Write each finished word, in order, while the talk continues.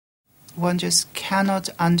one just cannot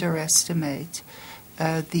underestimate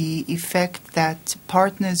the effect that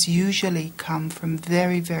partners usually come from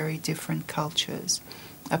very, very different cultures.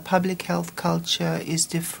 A public health culture is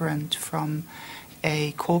different from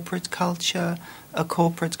a corporate culture. A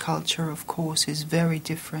corporate culture, of course, is very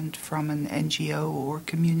different from an NGO or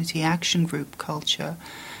community action group culture.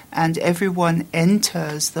 And everyone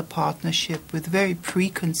enters the partnership with very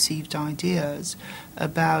preconceived ideas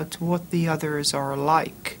about what the others are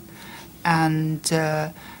like. And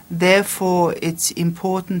therefore, it's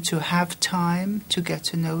important to have time to get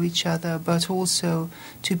to know each other, but also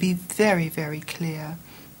to be very, very clear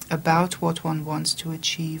about what one wants to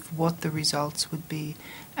achieve, what the results would be,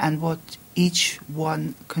 and what each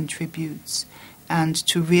one contributes, and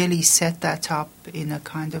to really set that up in a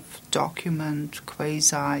kind of document,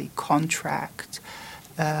 quasi-contract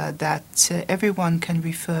that everyone can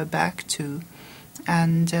refer back to,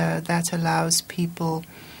 and that allows people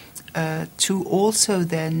to also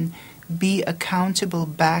then be accountable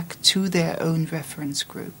back to their own reference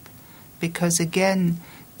group. Because again,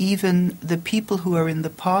 even the people who are in the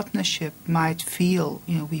partnership might feel,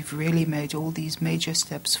 we've really made all these major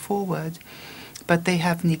steps forward, but they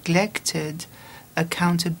have neglected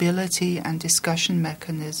accountability and discussion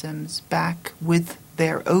mechanisms back with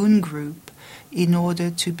their own group in order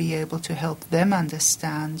to be able to help them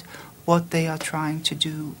understand what they are trying to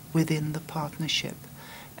do within the partnership.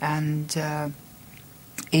 And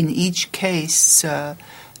in each case,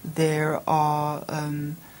 there are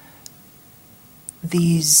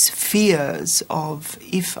these fears of,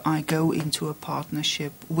 if I go into a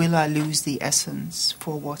partnership, will I lose the essence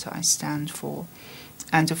for what I stand for?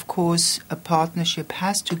 And of course, a partnership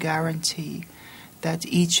has to guarantee that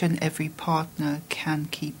each and every partner can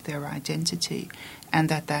keep their identity and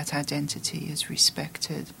that that identity is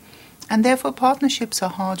respected. And therefore, partnerships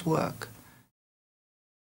are hard work.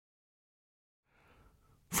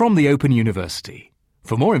 From the Open University.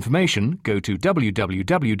 For more information, go to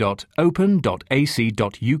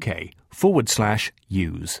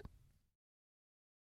www.open.ac.uk/use.